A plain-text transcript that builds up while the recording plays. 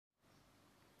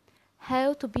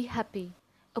How to be happy.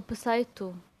 Episode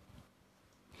 2.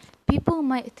 People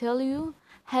might tell you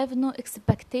have no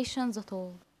expectations at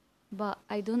all, but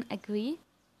I don't agree.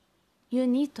 You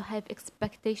need to have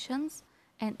expectations,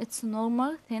 and it's a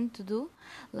normal thing to do.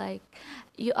 Like,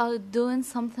 you are doing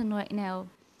something right now,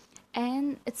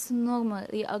 and it's normal.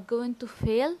 You are going to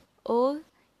fail, or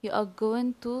you are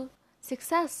going to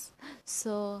success.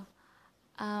 So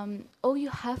all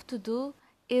you have to do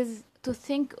is to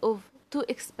think of two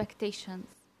expectations,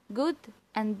 good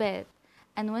and bad.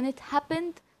 And when it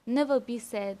happened, never be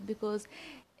sad, because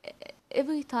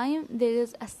every time there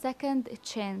is a second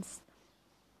chance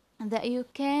that you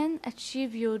can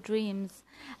achieve your dreams.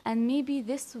 And maybe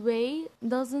this way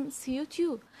doesn't suit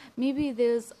you, maybe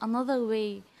there's another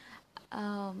way.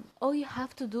 All you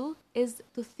have to do is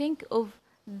to think of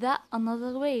that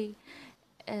another way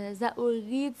that will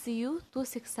lead you to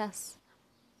success.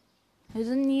 You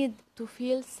don't need to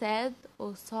feel sad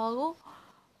or sorrow.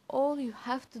 All you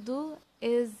have to do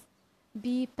is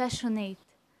be passionate.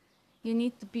 You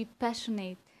need to be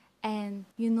passionate, and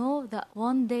you know that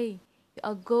one day you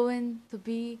are going to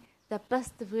be the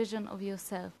best version of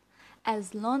yourself.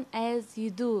 As long as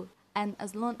you do, and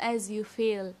as long as you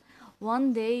fail,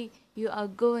 one day you are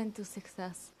going to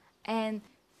success. And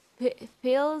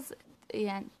fails,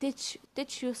 yeah,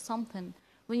 teach you something.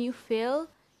 When you fail,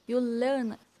 you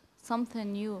learn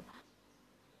something new.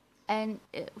 And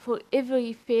for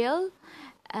every fail,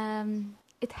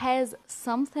 it has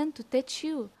something to teach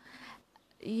you.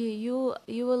 You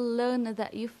will learn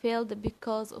that you failed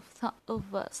because of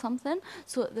something.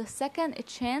 So the second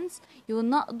chance, you will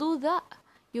not do that.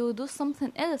 You will do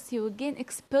something else. You will gain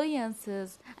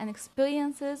experiences, and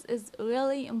experiences is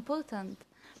really important.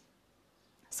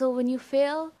 So when you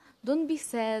fail, don't be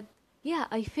sad. Yeah,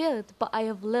 I failed, but I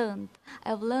have learned.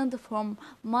 I've learned from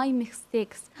my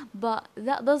mistakes. But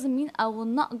that doesn't mean I will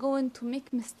not going to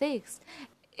make mistakes.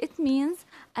 It means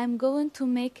I'm going to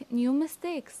make new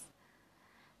mistakes.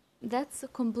 That's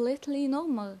completely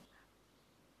normal.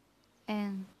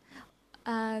 And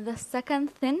the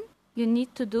second thing you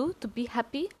need to do to be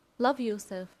happy, love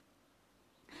yourself.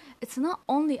 It's not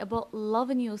only about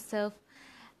loving yourself,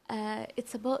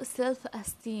 it's about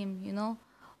self-esteem, you know.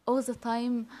 All the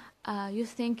time you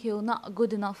think you're not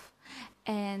good enough,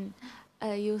 and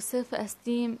your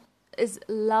self-esteem is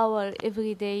lower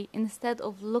every day. Instead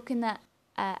of looking at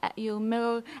your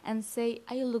mirror and say,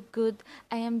 I look good,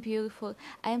 I am beautiful,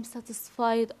 I am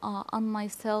satisfied on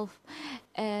myself.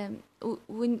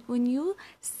 When you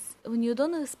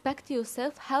don't respect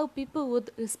yourself, how people would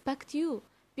respect you?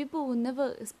 People will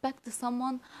never respect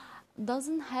someone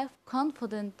doesn't have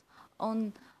confidence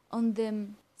on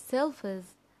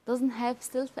themselves, doesn't have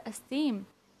self-esteem.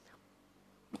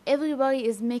 Everybody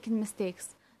is making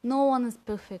mistakes. No one is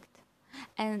perfect,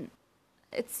 and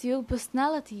it's your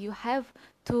personality. You have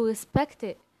to respect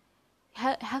it.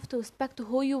 Have to respect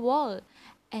who you are,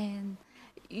 and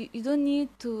you don't need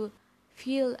to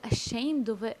feel ashamed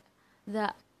of it.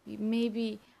 That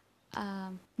maybe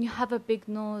you have a big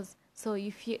nose, so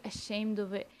you feel ashamed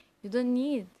of it. You don't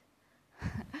need.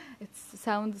 It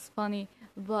sounds funny,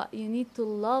 but you need to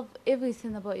love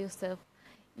everything about yourself.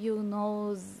 Your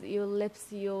nose, your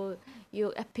lips, your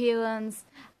appearance,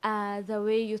 the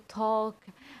way you talk.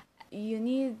 You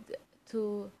need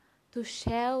to to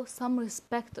show some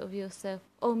respect of yourself.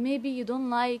 Or maybe you don't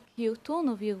like your tone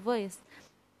of your voice,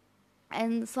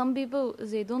 and some people,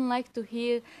 they don't like to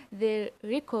hear their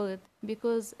record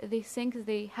because they think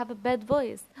they have a bad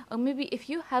voice. Or maybe if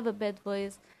you have a bad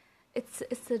voice, it's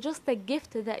just a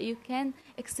gift that you can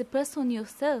express on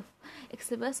yourself,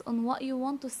 express on what you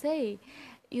want to say.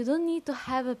 You don't need to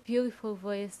have a beautiful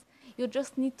voice. You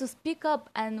just need to speak up,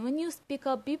 and when you speak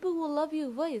up, people will love your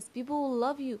voice. People will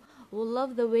love you, will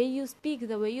love the way you speak,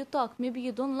 the way you talk. Maybe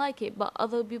you don't like it, but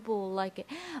other people will like it.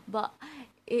 But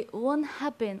it won't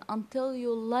happen until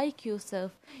you like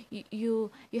yourself.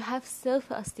 You have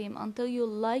self-esteem until you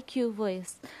like your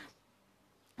voice.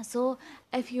 So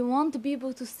if you want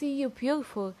people to see you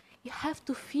beautiful, you have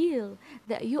to feel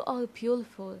that you are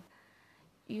beautiful.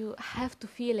 You have to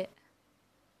feel it,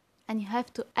 and you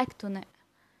have to act on it.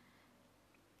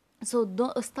 So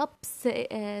don't stop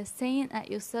saying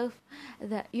at yourself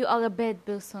that you are a bad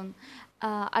person.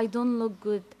 I don't look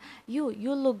good. You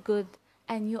look good,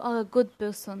 and you are a good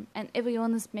person. And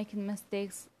everyone is making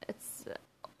mistakes. It's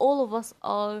all of us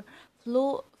are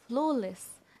flawless.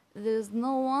 There's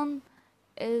no one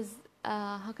is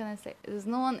how can I say? There's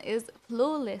no one is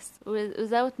flawless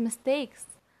without mistakes.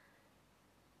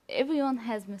 Everyone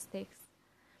has mistakes.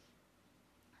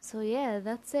 So yeah,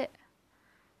 that's it.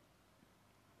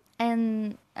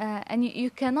 and you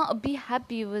cannot be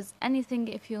happy with anything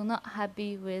if you're not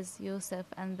happy with yourself.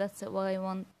 And that's what I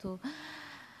want to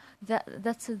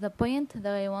that's the point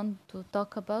that I want to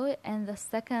talk about. And the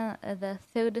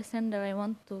third thing that I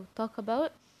want to talk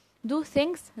about: do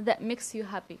things that makes you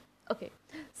happy. Okay,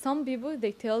 some people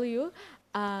they tell you,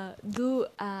 do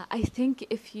I think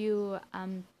if you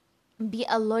be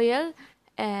a lawyer,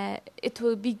 it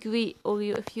will be great, or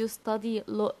if you study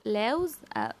laws.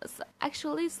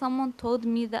 Actually, someone told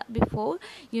me that before.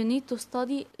 You need to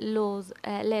study laws,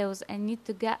 and need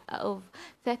to get of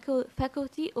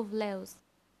faculty of laws.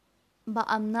 But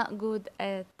I'm not good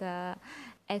at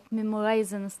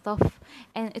memorizing stuff,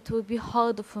 and it will be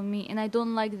hard for me, and I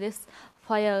don't like this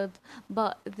fired.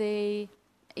 But they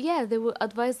were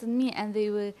advising me, and they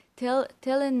were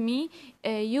telling me,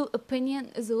 your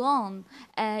opinion is wrong.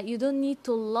 You don't need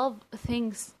to love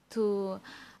things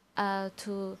uh,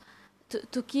 to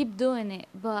to keep doing it.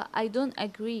 But I don't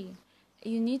agree.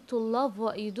 You need to love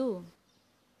what you do.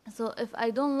 So if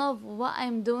I don't love what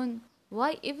I'm doing,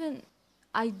 why even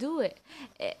I do it?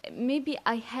 Maybe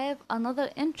I have another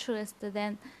interest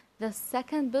than the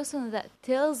second person that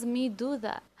tells me do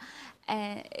that.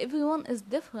 Everyone is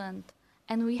different,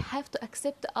 and we have to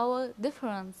accept our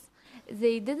difference.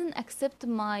 They didn't accept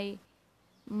my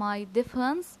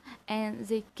difference, and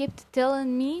they kept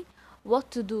telling me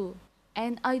what to do.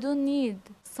 And I don't need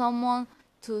someone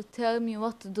to tell me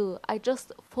what to do. I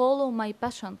just follow my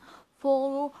passion,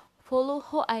 follow follow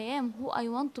who I am, who I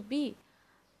want to be.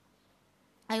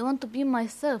 I want to be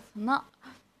myself, not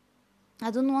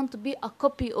I don't want to be a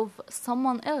copy of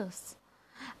someone else.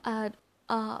 uh,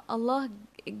 Allah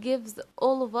gives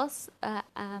all of us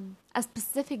a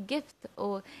specific gift,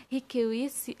 or He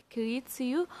creates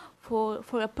you for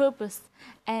a purpose,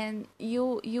 and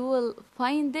you will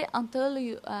find it until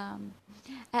you how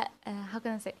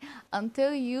can I say,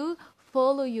 until you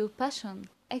follow your passion.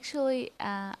 Actually,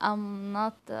 I'm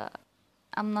not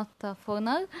a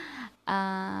foreigner.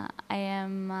 I'm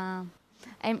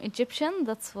Egyptian.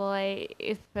 That's why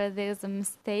if there's a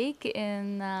mistake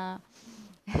in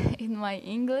in my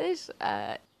English,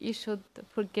 you should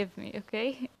forgive me,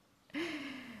 okay?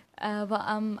 But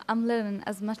I'm learning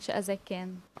as much as I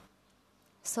can.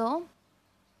 So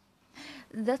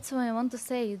that's why I want to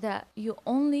say that you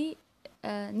only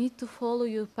need to follow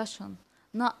your passion,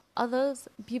 not others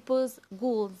people's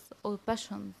goals or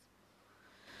passions.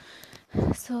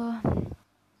 So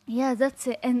yeah, that's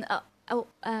it. And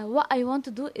what I want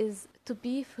to do is to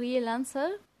be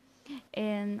freelancer,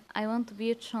 and I want to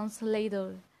be a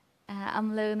translator.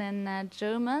 I'm learning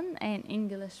German and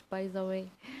English, by the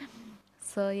way.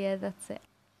 So yeah, that's it.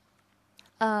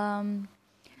 Um,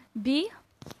 be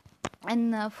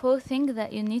and fourth thing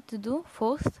that you need to do,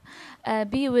 fourth,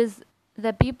 be with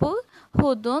the people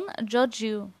who don't judge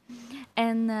you,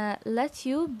 and let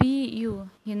you be you.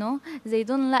 You know, they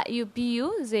don't let you be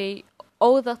you. They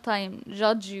all the time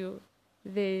judge you.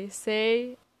 They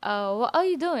say, what are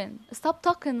you doing? Stop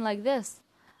talking like this.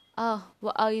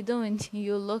 What are you doing?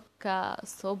 You look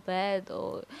so bad.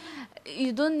 Or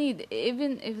you don't need,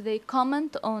 even if they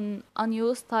comment on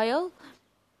your style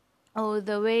or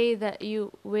the way that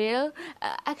you wear.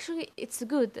 Actually, it's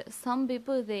good. Some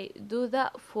people they do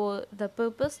that for the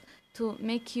purpose to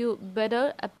make you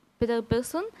a better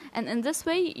person, and in this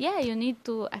way, yeah, you need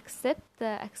to accept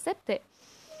it.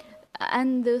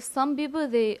 And there's some people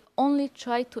they only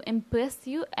try to impress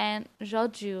you and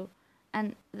judge you,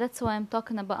 and that's what I'm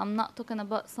talking about. I'm not talking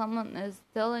about someone is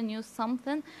telling you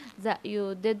something that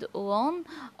you did wrong,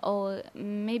 or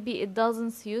maybe it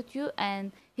doesn't suit you,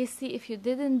 and he see if you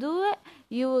didn't do it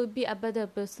you will be a better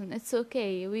person. It's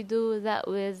okay, we do that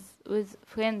with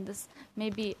friends.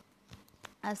 Maybe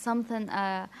something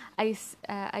I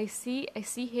see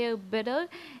her better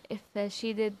if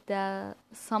she did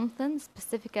something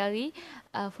specifically.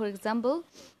 For example,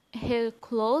 her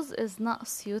clothes is not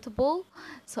suitable,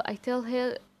 so I tell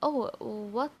her, oh,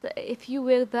 what if you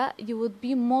wear that you would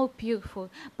be more beautiful.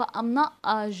 But I'm not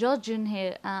judging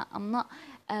her. I'm not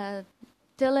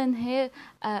telling her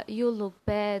you look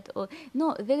bad. Or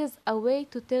no, there is a way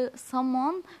to tell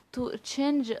someone to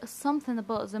change something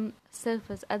about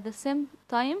themselves. At the same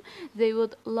time, they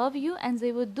would love you and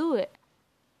they would do it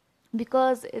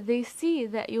because they see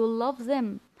that you love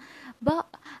them. But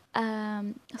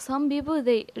some people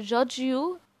they judge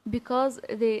you because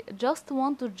they just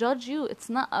want to judge you. It's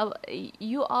not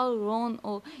you are wrong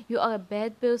or you are a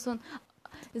bad person.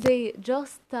 They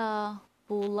just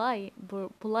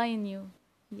bullying you.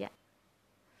 Yeah,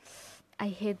 I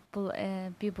hate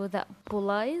people that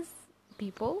bullies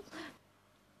people.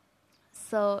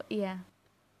 So yeah,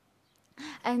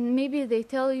 and maybe they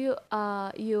tell you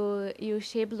your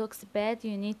shape looks bad,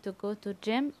 you need to go to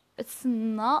gym. It's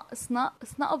not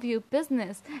of your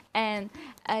business. And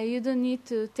you don't need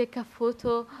to take a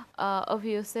photo of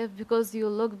yourself because you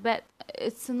look bad.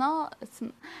 It's none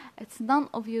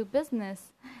of your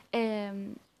business.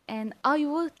 um, and I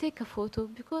will take a photo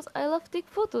because I love take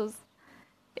photos.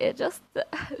 It just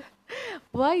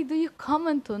why do you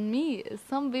comment on me?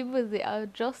 Some people, they are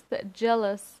just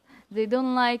jealous. They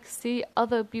don't like see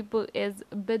other people is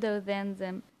better than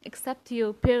them. Except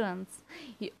your parents.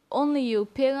 Only your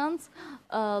parents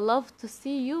love to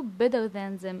see you better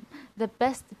than them, the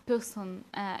best person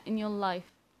in your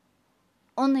life.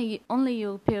 Only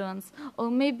your parents, or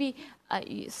maybe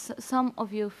some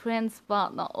of your friends,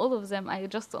 but not all of them. I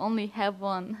just only have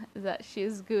one that she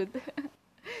is good.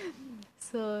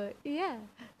 So yeah,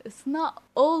 it's not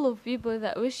all of people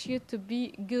that wish you to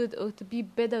be good or to be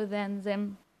better than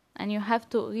them, and you have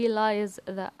to realize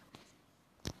that.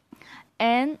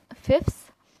 And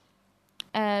fifth,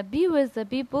 be with the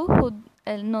people who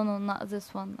no, not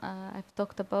this one. I've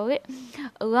talked about it.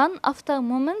 Run after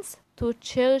moments to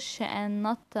cherish and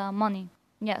not money.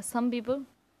 Yeah, some people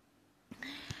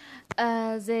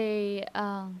they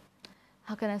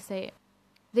how can I say it?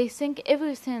 They think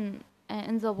everything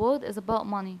in the world is about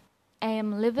money. I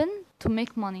am living to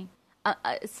make money.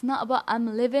 It's not about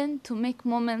I'm living to make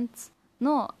moments.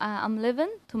 No, I'm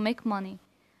living to make money.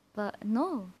 But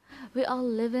no, we are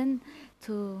living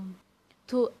to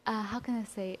how can I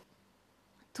say it?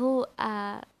 To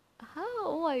how,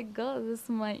 oh my god, this is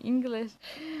my English.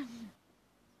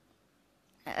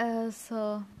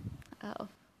 So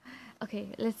okay,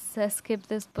 let's skip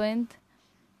this point.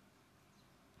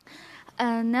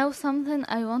 Now something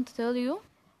I want to tell you.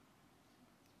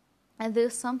 And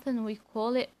there's something we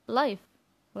call it life,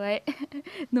 right?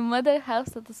 No matter how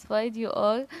satisfied you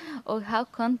are or how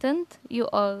content you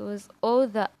are with all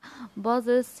that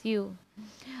bothers you,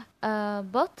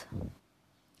 but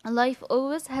life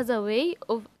always has a way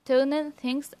of turning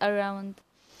things around.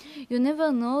 You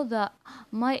never know that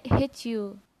might hit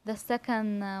you the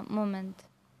second moment.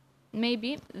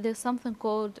 Maybe there's something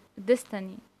called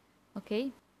destiny,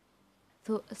 okay?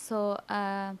 So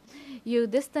your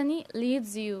destiny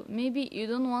leads you. Maybe you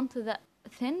don't want that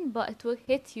thing, but it will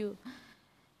hit you.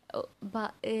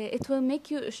 But it will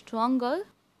make you stronger.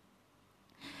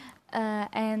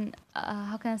 And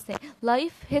how can I say?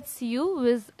 Life hits you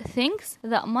with things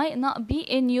that might not be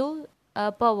in your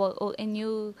power or in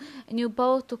your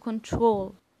power to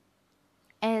control.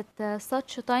 At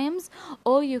such times,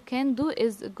 all you can do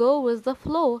is go with the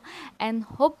flow and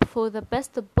hope for the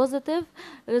best positive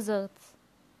results.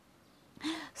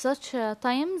 Such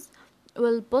times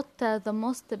will put the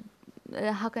most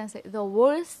how can I say, the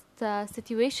worst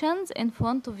situations in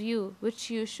front of you, which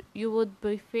you would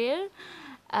prefer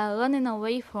running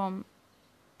away from,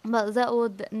 but that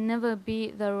would never be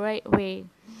the right way.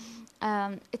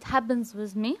 It happens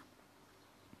with me.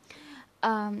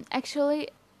 Actually,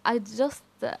 I just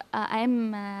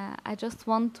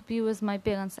want to be with my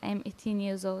parents. I'm 18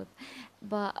 years old,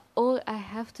 but all I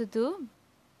have to do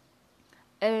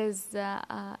is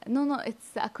no,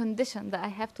 it's a condition that I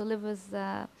have to live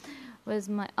with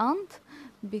my aunt,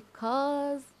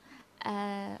 because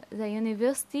the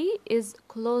university is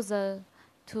closer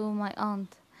to my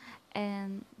aunt,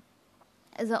 and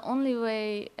the only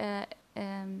way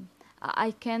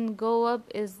I can go up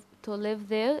is to live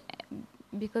there,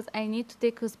 because I need to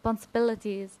take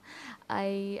responsibilities.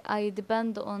 I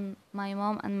depend on my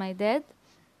mom and my dad,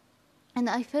 and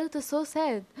I felt so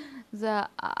sad that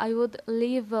I would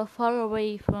live far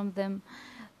away from them.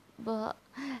 But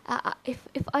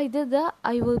if I did that,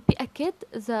 I would be a kid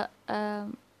that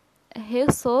her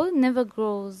soul never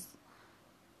grows.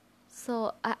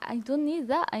 So I don't need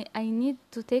that. I need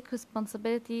to take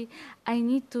responsibility. I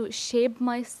need to to shape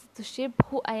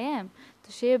who I am,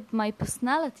 to shape my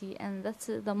personality, and that's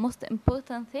the most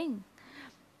important thing.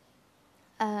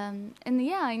 And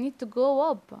yeah, I need to grow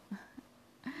up.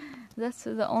 That's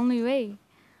the only way.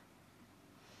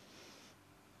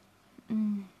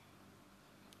 Mm.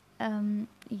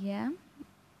 Yeah.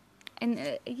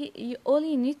 And all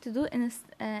you need to do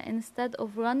instead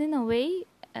of running away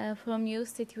from your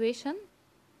situation,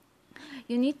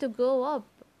 you need to grow up.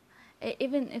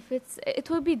 Even if it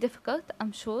will be difficult,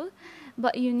 I'm sure,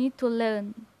 but you need to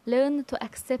learn to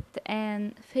accept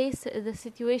and face the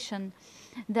situation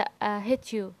that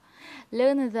hit you.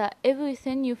 Learn that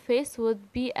everything you face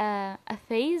would be a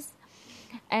phase,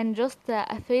 and just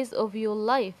a phase of your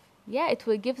life. Yeah, it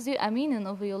will give you a meaning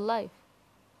of your life,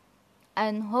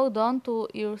 and hold on to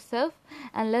yourself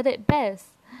and let it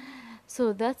pass.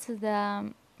 So that's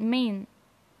the main.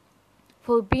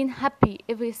 for being happy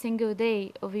every single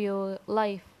day of your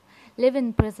life. Live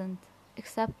in present,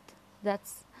 accept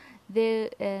that's there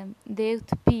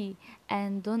to be,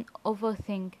 and don't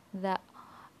overthink that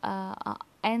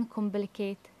and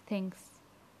complicate things.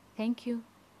 Thank you.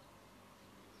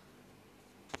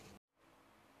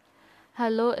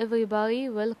 Hello, everybody,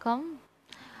 welcome.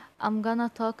 I'm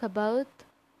gonna talk about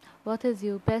what is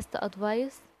your best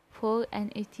advice for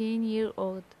an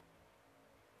 18-year-old.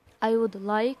 I would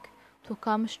like to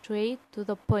come straight to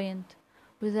the point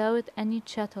without any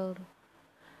chatter.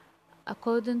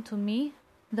 According to me,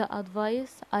 the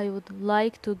advice I would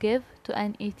like to give to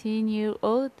an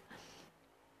 18-year-old: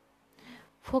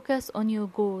 focus on your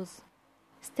goals.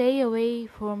 Stay away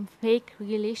from fake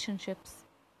relationships.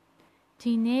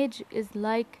 Teenage is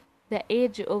like the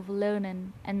age of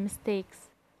learning and mistakes.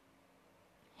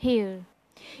 Here,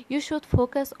 you should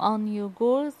focus on your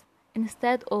goals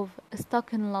instead of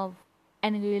stuck in love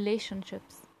and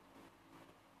relationships.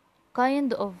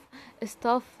 Kind of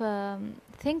stuff.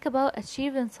 Think about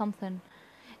achieving something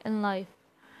in life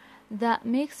that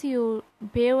makes your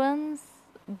parents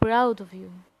proud of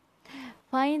you.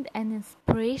 Find an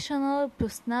inspirational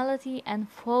personality and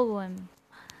follow him.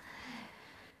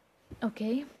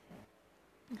 Okay?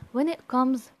 When it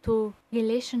comes to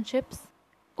relationships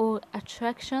or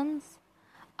attractions,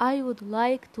 I would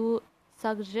like to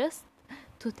suggest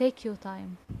to take your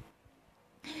time.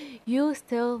 You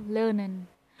still learning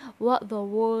what the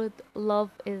word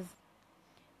love is.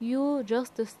 You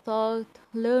just start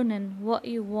learning what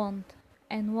you want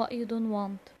and what you don't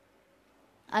want,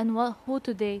 and who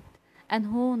to date and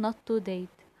who not to date.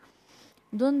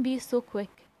 Don't be so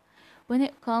quick when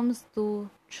it comes to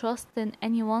trusting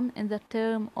anyone in the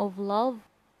term of love,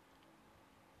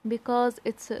 because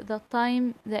it's the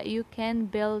time that you can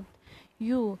build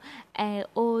you,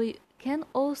 or can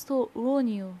also ruin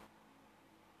you.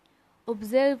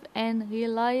 Observe and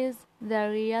realize the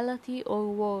reality or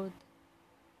world.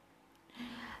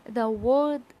 The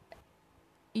world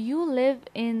you live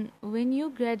in when you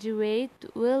graduate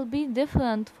will be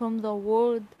different from the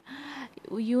world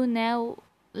you now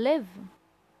live.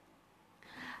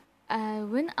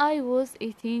 When I was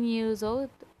 18 years old,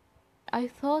 I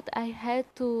thought I had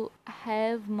to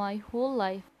have my whole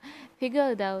life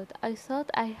figured out. I thought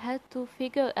I had to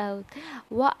figure out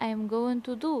what I'm going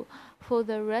to do for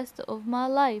the rest of my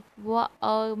life, what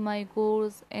are my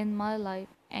goals in my life,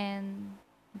 and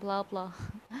blah blah.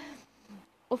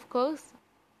 Of course,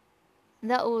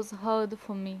 that was hard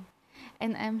for me,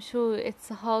 and I'm sure it's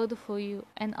hard for you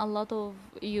and a lot of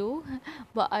you,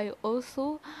 but I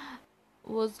also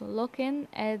was looking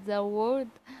at the world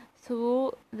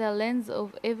through the lens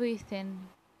of everything.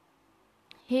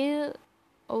 Here,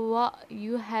 what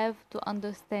you have to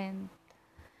understand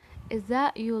is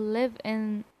that you live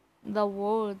in the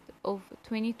world of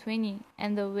 2020,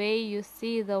 and the way you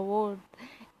see the world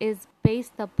is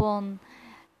based upon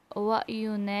what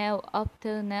you know up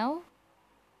till now.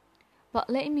 But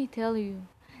let me tell you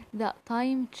that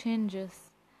time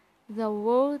changes. The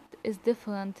world is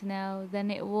different now than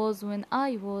it was when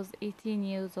I was 18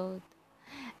 years old,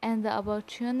 and the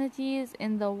opportunities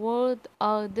in the world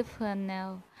are different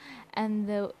now, and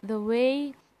the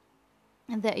way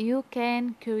that you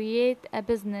can create a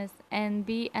business and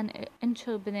be an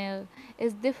entrepreneur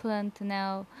is different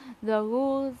now. The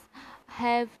rules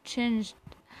have changed,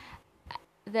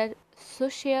 the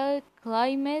social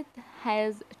climate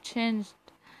has changed.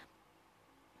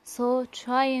 So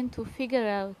trying to figure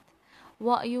out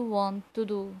what you want to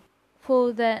do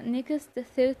for the next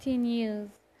 13 years,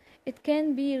 it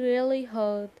can be really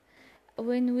hard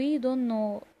when we don't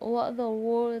know what the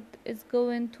world is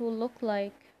going to look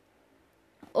like.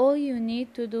 All you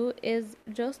need to do is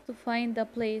just to find a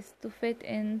place to fit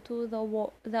into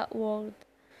that world.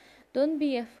 Don't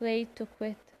be afraid to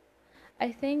quit.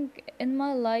 I think in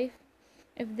my life,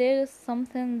 if there is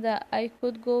something that I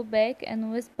could go back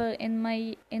and whisper in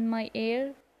my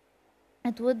ear,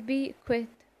 it would be quit,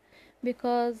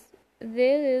 because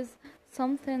there is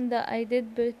something that I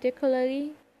did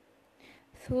particularly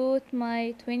throughout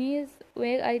my 20s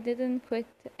where I didn't quit,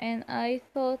 and I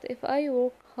thought if I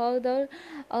work harder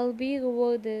I'll be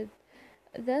rewarded.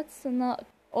 That's not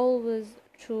always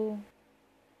true.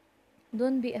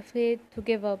 Don't be afraid to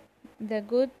give up. The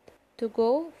good to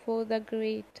go for the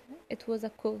great. It was a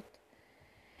quote.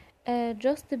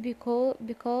 Just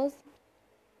because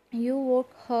you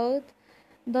work hard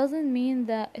doesn't mean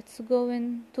that it's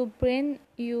going to bring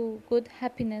you good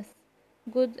happiness,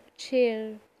 good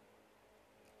cheer,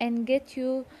 and get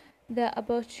you the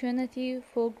opportunity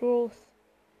for growth.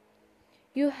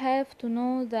 You have to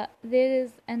know that there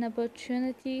is an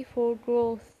opportunity for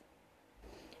growth.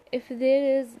 if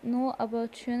there is no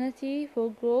opportunity for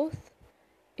growth,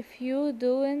 if you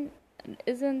doing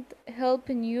isn't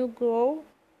helping you grow,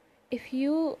 if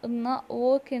you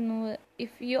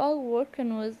are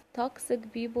working with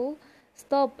toxic people,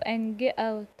 stop and get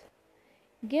out.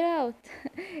 Get out.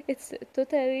 It's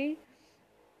totally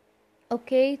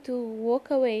okay to walk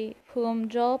away from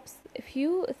jobs if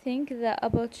you think the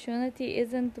opportunity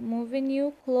isn't moving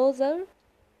you closer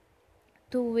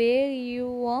to where you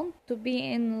want to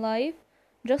be in life.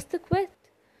 Just quit.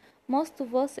 Most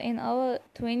of us in our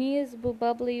 20s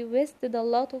probably wasted a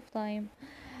lot of time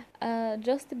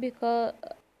just because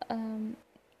um,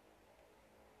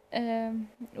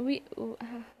 we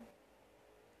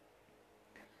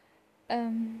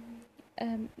um,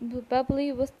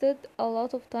 probably wasted a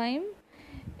lot of time.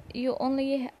 You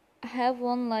only have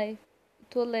one life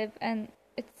to live, and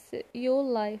it's your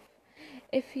life.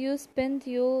 If you spend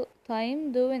your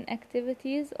time doing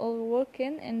activities or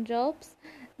working in jobs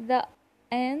that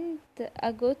aren't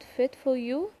a good fit for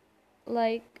you,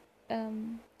 like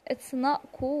it's not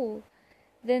cool,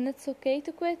 then it's okay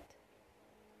to quit.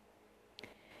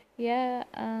 Yeah,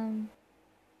 and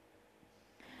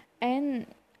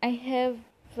I have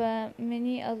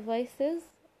many advices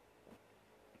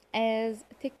as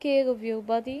take care of your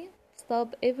body,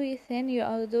 stop everything you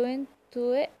are doing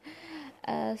to it.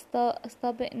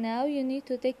 Stop it now. You need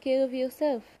to take care of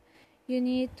yourself. You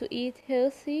need to eat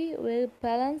healthy, well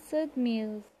balanced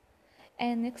meals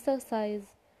and exercise.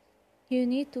 You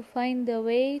need to find a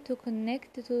way to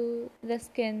connect to the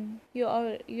skin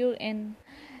you're in.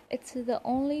 It's the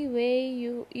only way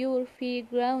you will feel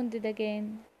grounded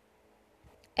again.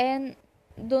 And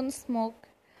don't smoke.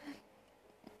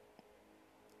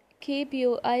 Keep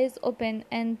your eyes open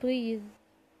and breathe.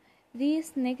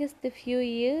 These next few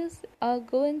years are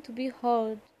going to be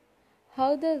hard,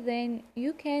 harder than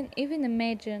you can even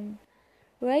imagine.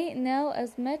 Right now,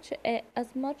 as much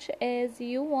as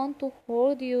you want to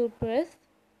hold your breath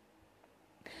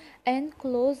and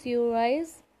close your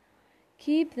eyes,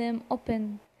 keep them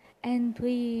open and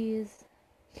breathe.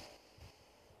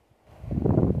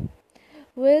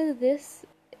 Well,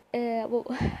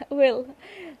 well,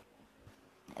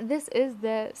 this is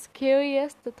the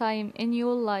scariest time in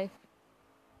your life,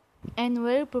 and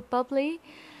will probably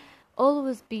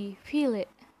always be. Feel it,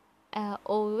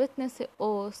 or witness it,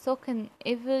 or soak in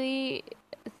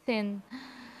everything,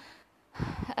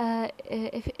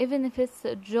 even if it's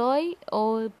joy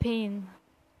or pain.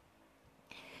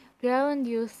 Ground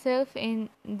yourself in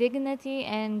dignity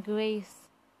and grace.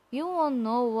 You won't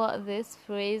know what this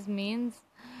phrase means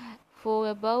for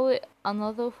about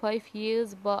another 5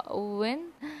 years, but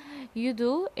when you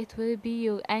do, it will be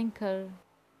your anchor.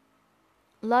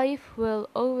 Life will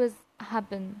always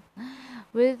happen,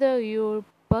 whether you're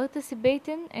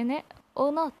participating in it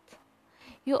or not.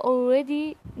 You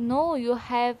already know you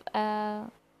have a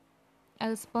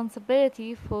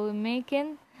responsibility for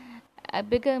making a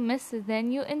bigger mess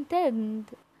than you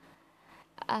intend.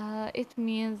 It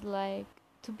means like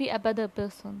to be a better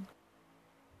person.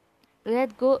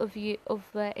 Let go of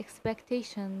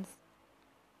expectations.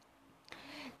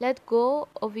 Let go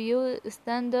of your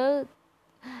standard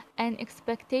and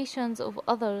expectations of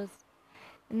others.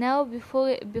 Now, before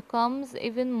it becomes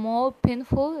even more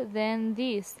painful than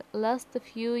these last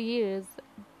few years,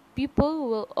 people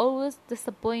will always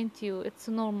disappoint you. It's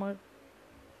normal.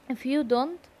 If you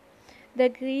don't, the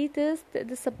greatest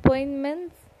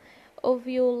disappointments of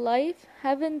your life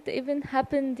haven't even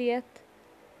happened yet.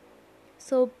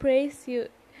 So praise you.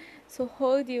 So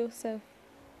hold yourself.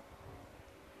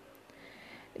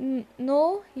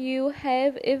 Know you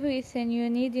have everything you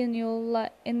need in your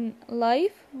in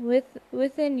life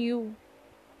within you.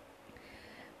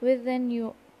 Within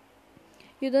you.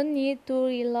 You don't need to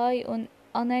rely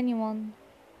on anyone.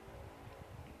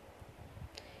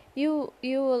 You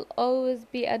will always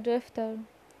be a drifter,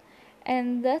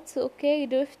 and that's okay.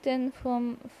 Drifting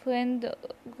from friend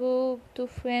group to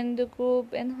friend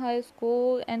group in high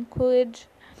school and college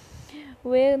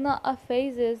were not a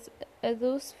phases.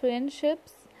 Those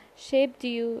friendships shaped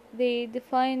you. They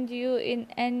defined you in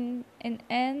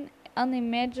an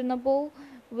unimaginable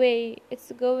way.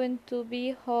 It's going to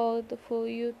be hard for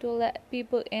you to let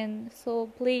people in, so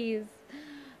please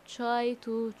try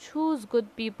to choose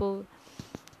good people,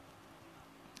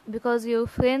 because your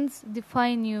friends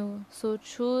define you. So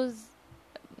choose,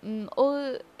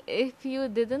 or if you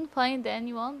didn't find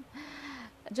anyone,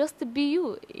 just be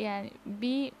you. Yeah,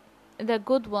 be the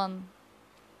good one,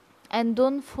 and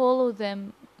don't follow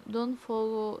them. Don't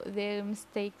follow their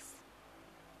mistakes,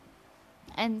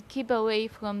 and keep away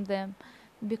from them.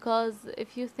 Because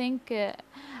if you think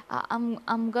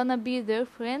I'm gonna be their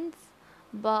friends,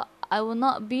 but I will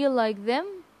not be like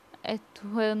them. It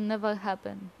will never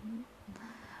happen.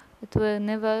 It will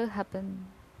never happen.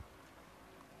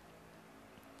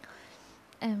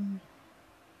 Um,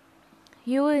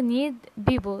 you will need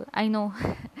people. I know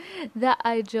that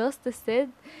I just said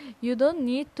you don't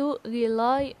need to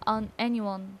rely on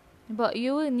anyone, but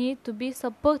you will need to be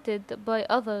supported by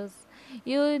others.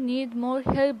 You will need more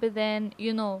help than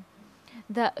you know.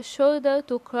 The shoulder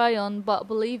to cry on, but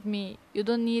believe me, you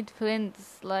don't need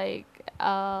friends to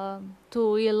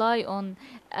rely on.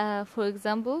 For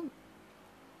example,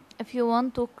 if you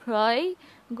want to cry,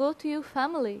 go to your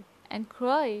family and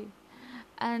cry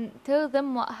and tell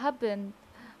them what happened.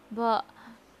 But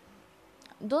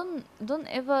don't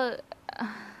ever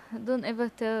don't ever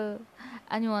tell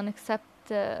anyone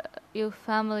except your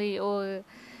family, or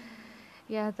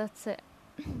yeah, that's it.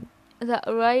 That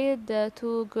ride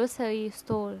to grocery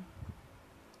store,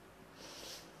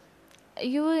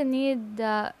 you will need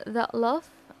that love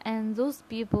and those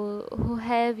people who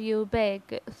have your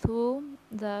back through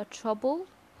the troubles,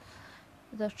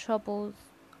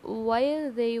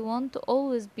 while they won't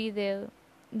always be there.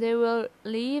 They will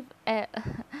leave a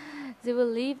they will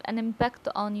leave an impact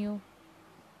on you,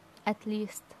 at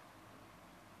least.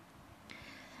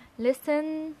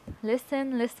 Listen,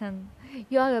 listen, listen.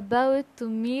 You are about to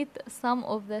meet some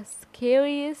of the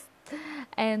scariest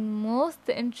and most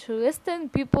interesting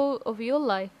people of your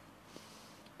life.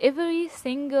 Every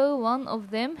single one of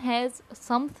them has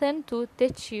something to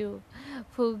teach you.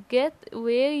 Forget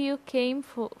where you came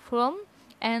from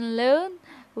and learn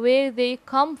where they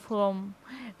come from.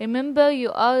 Remember,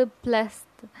 you are blessed.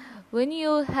 When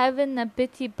you're having a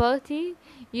pity party,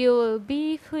 you will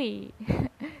be free.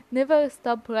 Never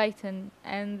stop writing,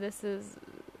 and this is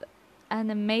an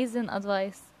amazing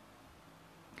advice.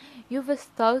 You've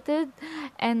started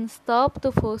and stopped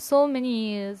for so many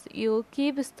years. You'll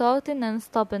keep starting and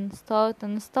stopping, start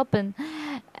and stopping.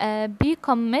 Be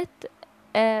commit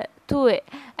to it,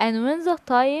 and when the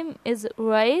time is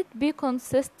right, be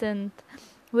consistent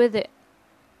with it.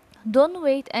 Don't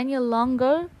wait any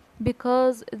longer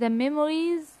because the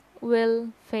memories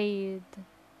will fade.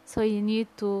 So you need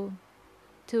to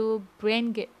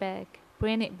bring it back.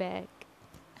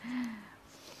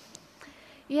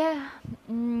 Yeah,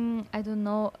 I don't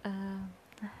know.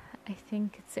 I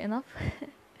think it's enough.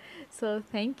 So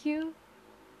thank you.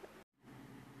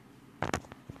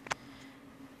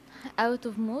 Out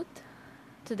of mood.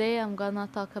 Today I'm gonna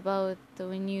talk about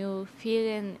when you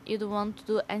feeling you don't want to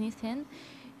do anything.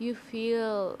 You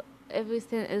feel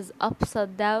everything is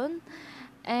upside down,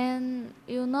 and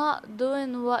you're not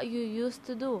doing what you used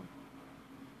to do.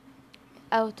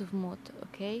 Out of mood,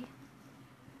 okay?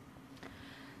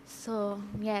 So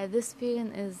yeah, this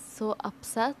feeling is so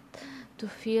upset, to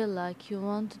feel like you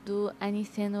want to do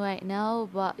anything right now,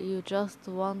 but you just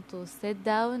want to sit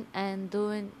down and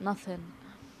doing nothing.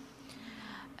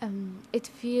 It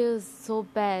feels so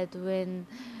bad when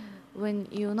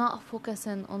you're not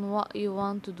focusing on what you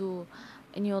want to do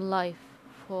in your life.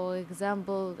 For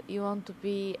example, you want to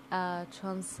be a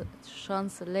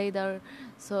translator,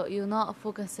 so you're not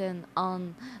focusing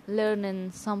on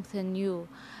learning something new.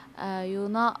 You're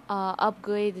not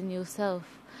upgrading yourself.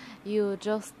 You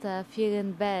just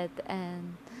feeling bad,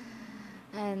 and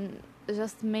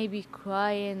just maybe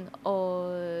crying,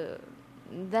 or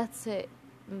that's it.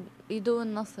 You're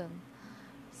doing nothing.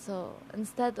 So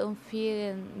instead of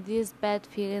feeling this bad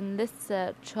feeling, let's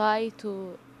try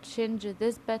to change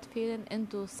this bad feeling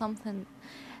into something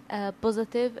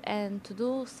positive, and to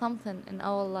do something in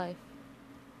our life.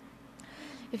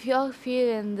 If you are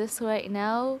feeling this right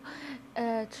now,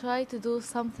 try to do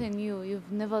something new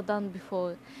you've never done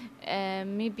before.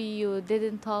 Maybe you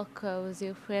didn't talk with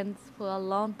your friends for a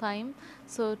long time,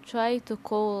 so try to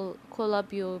call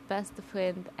up your best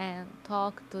friend and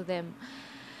talk to them,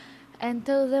 and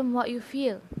tell them what you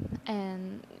feel,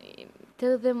 and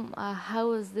tell them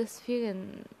how is this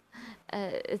feeling.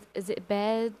 Is it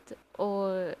bad,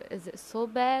 or is it so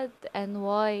bad, and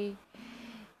why?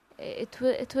 It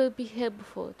will be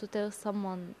helpful to tell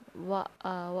someone what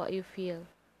you feel.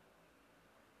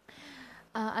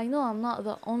 I know I'm not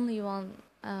the only one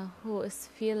who is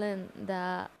feeling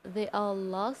that they are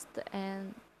lost,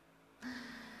 and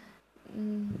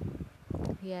mm,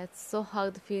 yeah, it's so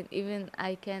hard to feel. Even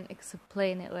I can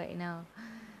explain it right now.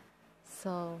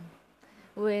 So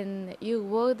when your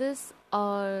words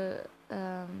are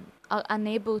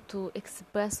unable to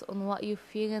express on what you're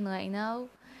feeling right now,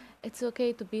 it's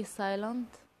okay to be silent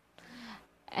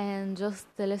and just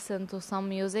listen to some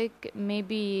music.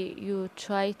 Maybe you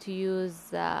try to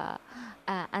use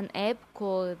an app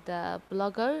called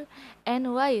Blogger,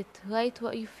 and write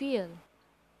what you feel.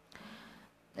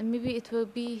 maybe it will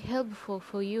be helpful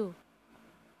for you.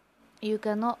 You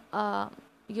cannot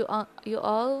you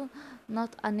are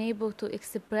not unable to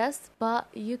express, but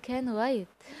you can write.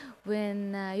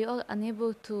 When you are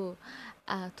unable to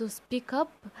speak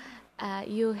up,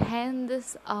 your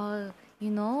hands are,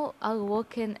 are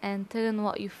working and telling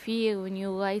what you feel when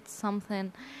you write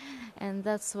something. And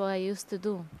that's what I used to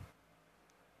do.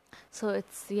 So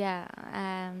it's, yeah,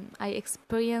 I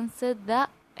experienced that,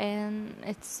 and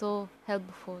it's so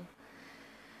helpful.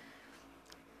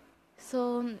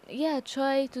 So yeah,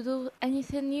 try to do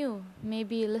anything new.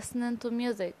 Maybe listening to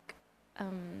music,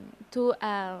 um, to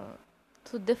uh,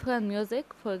 to different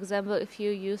music. For example, if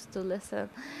you used to listen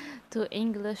to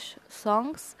English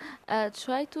songs,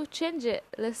 try to change it.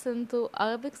 Listen to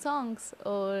Arabic songs,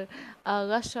 or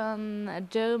Russian,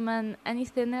 German,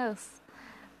 anything else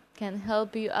can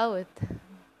help you out.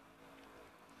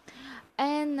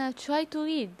 And try to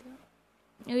read.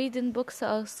 Reading books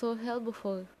are so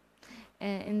helpful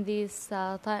in this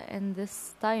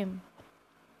time.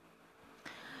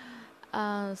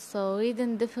 So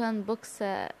reading different books,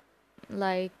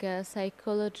 like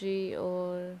psychology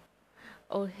or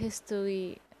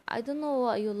history. I don't know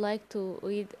what you like to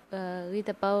read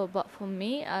about, but for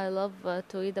me, I love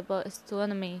to read about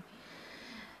astronomy.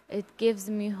 It gives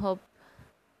me hope.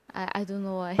 I don't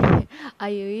know why.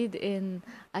 I read in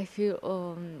I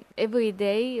feel every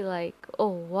day like, oh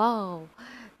wow,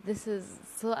 this is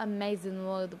so amazing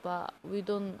world, but we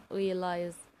don't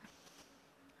realize,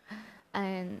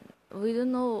 and we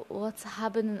don't know what's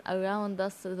happening around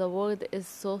us. The world is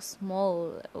so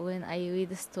small when I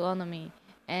read astronomy,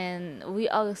 and we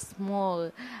are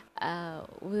small.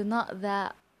 We're not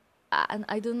that, and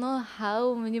I don't know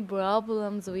how many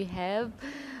problems we have,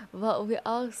 but we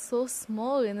are so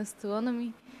small in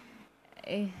astronomy,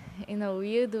 eh, in a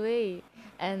weird way.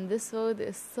 And this world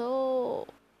is so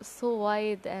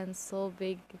wide and so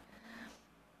big,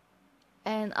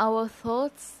 and our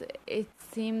thoughts, it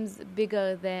seems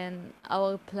bigger than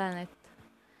our planet.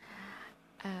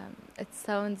 It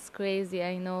sounds crazy,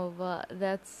 I know, but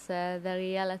that's the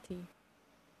reality.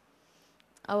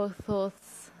 Our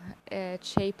thoughts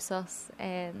shapes us,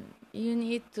 and you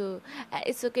need to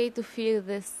it's okay to feel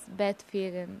this bad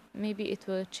feeling. Maybe it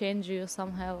will change you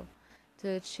somehow,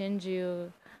 to change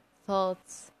your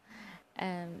thoughts,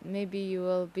 and maybe you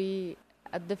will be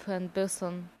a different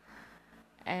person,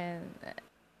 and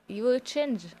you will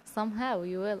change somehow.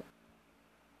 You will.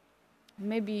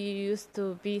 Maybe you used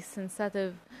to be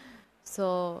sensitive,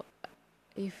 so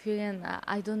you feeling,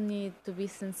 I don't need to be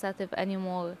sensitive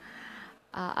anymore.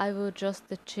 I will just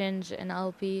change, and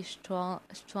I'll be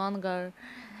stronger,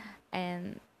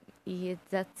 and yeah,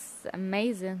 that's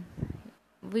amazing.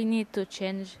 We need to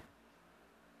change.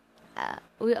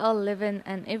 We are living,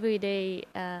 and every day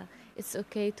it's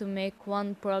okay to make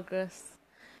one progress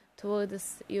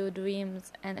towards your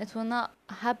dreams, and it will not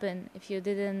happen if you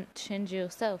didn't change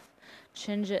yourself.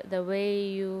 Change it the way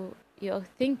you're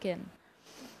thinking.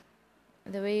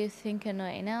 The way you're thinking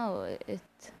right now,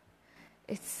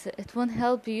 it won't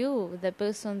help you, the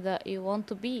person that you want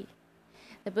to be.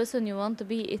 The person you want to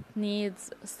be, it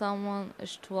needs someone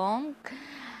strong,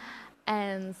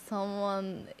 and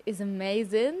someone is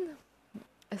amazing,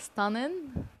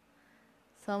 stunning.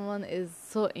 Someone is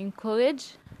so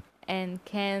encouraged, and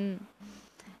can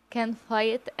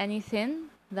fight anything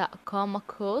that come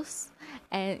across.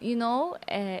 And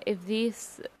if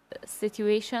these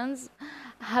situations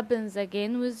happens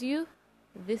again with you,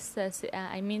 this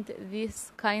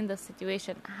kind of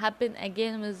situation happen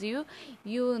again with you,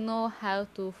 you will know how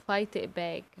to fight it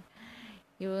back.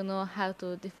 You will know how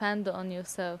to defend on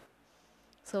yourself.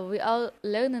 So we are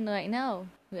learning right now.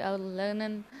 We are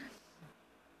learning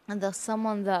the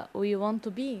someone that we want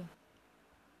to be.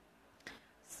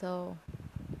 So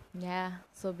yeah,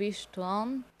 so be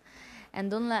strong, and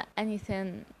don't let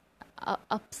anything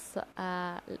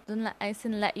don't let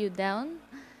anything let you down.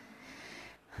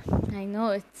 I know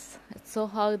it's so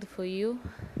hard for you,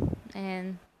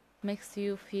 and makes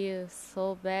you feel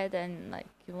so bad, and like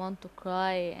you want to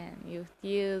cry, and your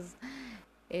tears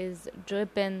is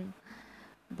dripping,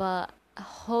 but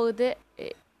hold it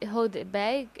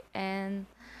back, and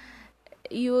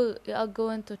you are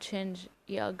going to change.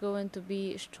 You are going to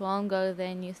be stronger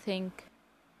than you think,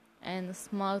 and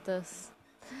smarter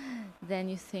than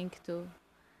you think too.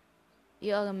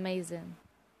 You are amazing.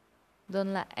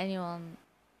 Don't let anyone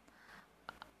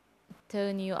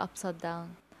turn you upside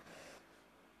down.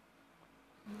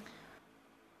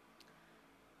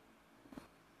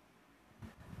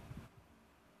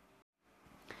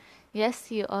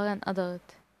 Yes, you are an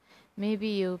adult. Maybe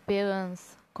your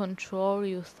parents control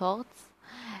your thoughts,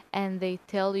 and they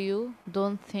tell you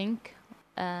don't think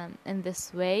in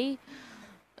this way,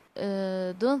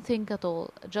 don't think at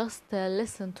all, just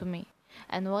listen to me,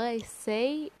 and what I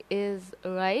say is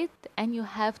right and you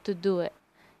have to do it,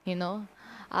 you know.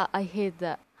 I hate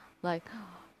that. Like,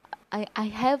 I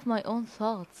have my own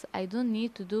thoughts. I don't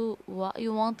need to do what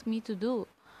you want me to do.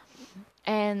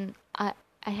 And I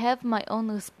have my own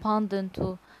respondent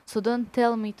too. So don't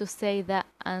tell me to say that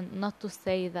and not to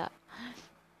say that.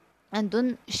 And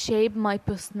don't shape my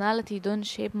personality, don't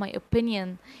shape my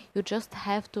opinion. You just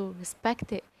have to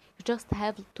respect it. You just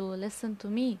have to listen to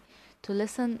me, to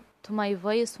listen to my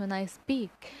voice when I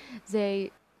speak.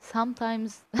 They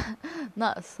sometimes,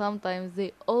 not sometimes,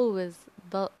 they always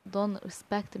don't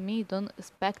respect me, don't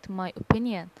respect my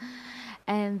opinion,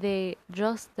 and they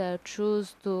just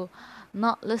choose to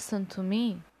not listen to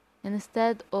me.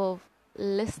 Instead of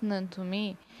listening to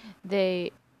me,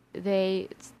 they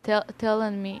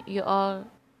telling me you are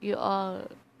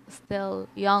still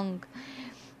young,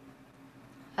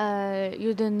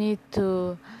 you don't need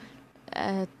to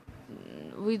uh,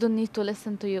 we don't need to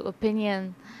listen to your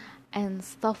opinion and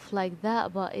stuff like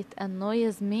that. But it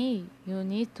annoys me. You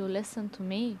need to listen to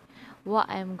me, what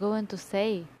I'm going to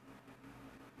say.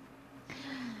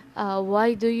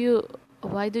 Why do you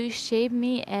shape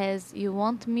me as you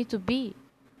want me to be?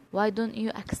 Why don't you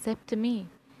accept me?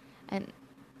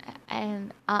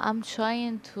 and I'm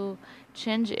trying to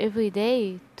change every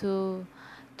day, to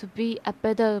be a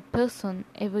better person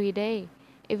every day,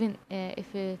 even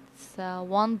if it's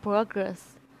one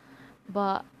progress.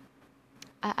 But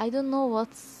I don't know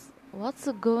what's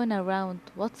going around.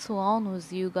 What's wrong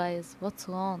with you guys? What's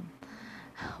wrong?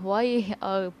 Why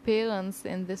are parents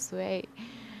in this way?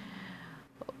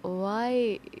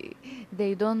 Why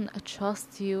they don't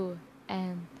trust you?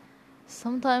 And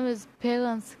sometimes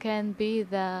parents can be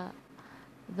the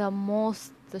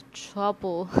most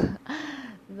trouble,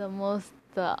 the most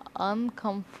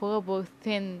uncomfortable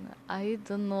thing. I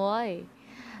don't know why.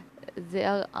 They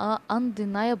are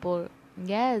undeniable.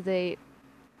 Yeah, they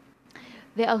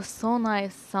are so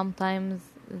nice sometimes.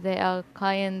 They are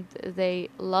kind. They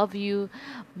love you,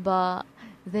 but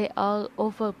they are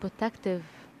overprotective.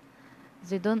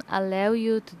 They don't allow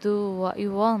you to do what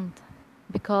you want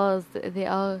because they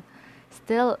are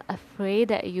still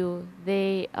afraid at you.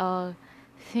 They are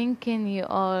thinking you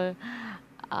are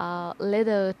a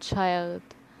little child.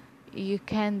 You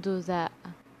can't do that.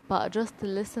 But just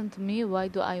listen to me. Why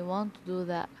do I want to do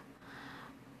that?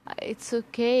 It's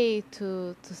okay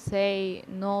to say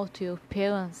no to your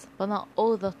parents, but not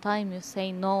all the time you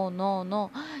say no, no,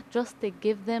 no. Just to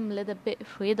give them a little bit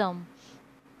freedom.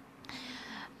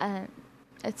 And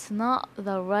it's not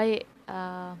the right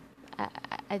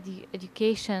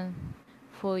education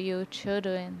for your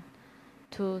children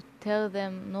to tell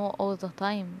them no all the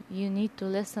time. You need to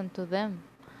listen to them.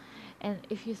 And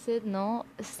if you said no,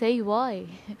 say why.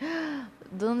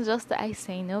 Don't just I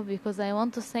say no because I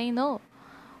want to say no.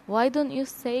 Why don't you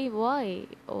say why?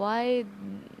 Why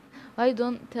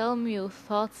don't tell me your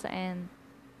thoughts and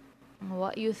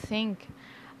what you think?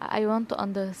 I want to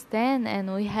understand,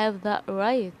 and we have that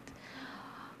right.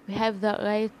 We have that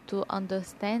right to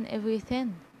understand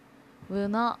everything. We're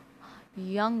not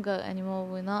younger anymore.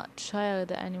 We're not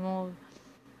child anymore.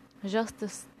 Just to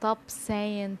stop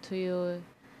saying to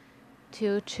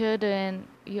your children,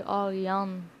 you are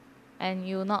young and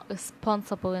you're not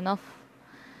responsible enough.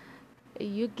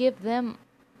 You give them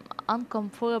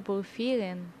uncomfortable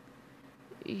feeling.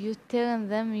 You telling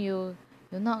them you're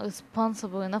not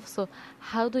responsible enough. So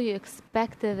how do you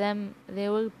expect them they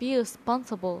will be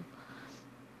responsible?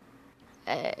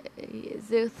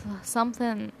 There's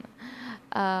something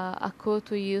a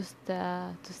quote we used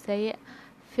to say it: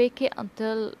 fake it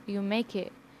until you make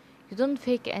it. You don't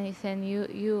fake anything.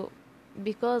 You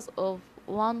because of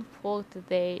one fault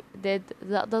they did,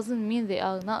 that doesn't mean they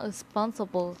are not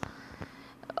responsible.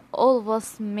 All of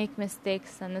us make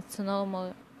mistakes and it's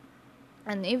normal,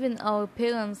 and even our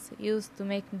parents used to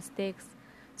make mistakes.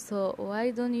 So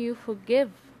why don't you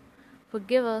forgive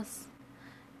us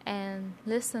and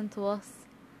listen to us?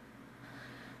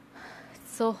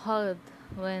 It's so hard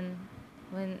when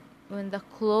when the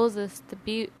closest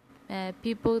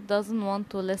people doesn't want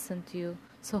to listen to you.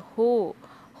 So who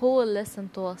will listen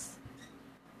to us?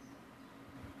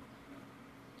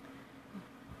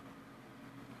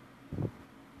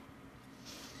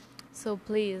 So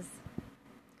please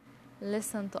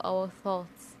listen to our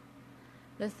thoughts.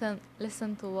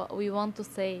 Listen to what we want to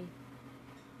say.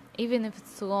 Even if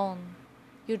it's wrong,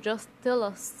 you just tell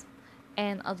us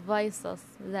and advise us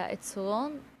that it's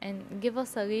wrong and give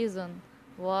us a reason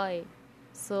why,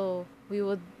 so we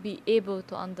would be able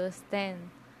to understand.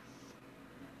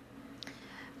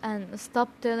 And stop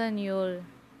telling your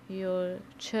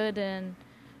children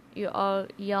you are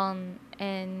young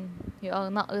and you are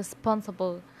not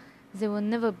responsible. They will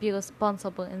never be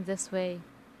responsible in this way.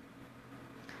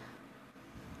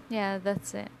 Yeah,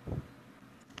 that's it.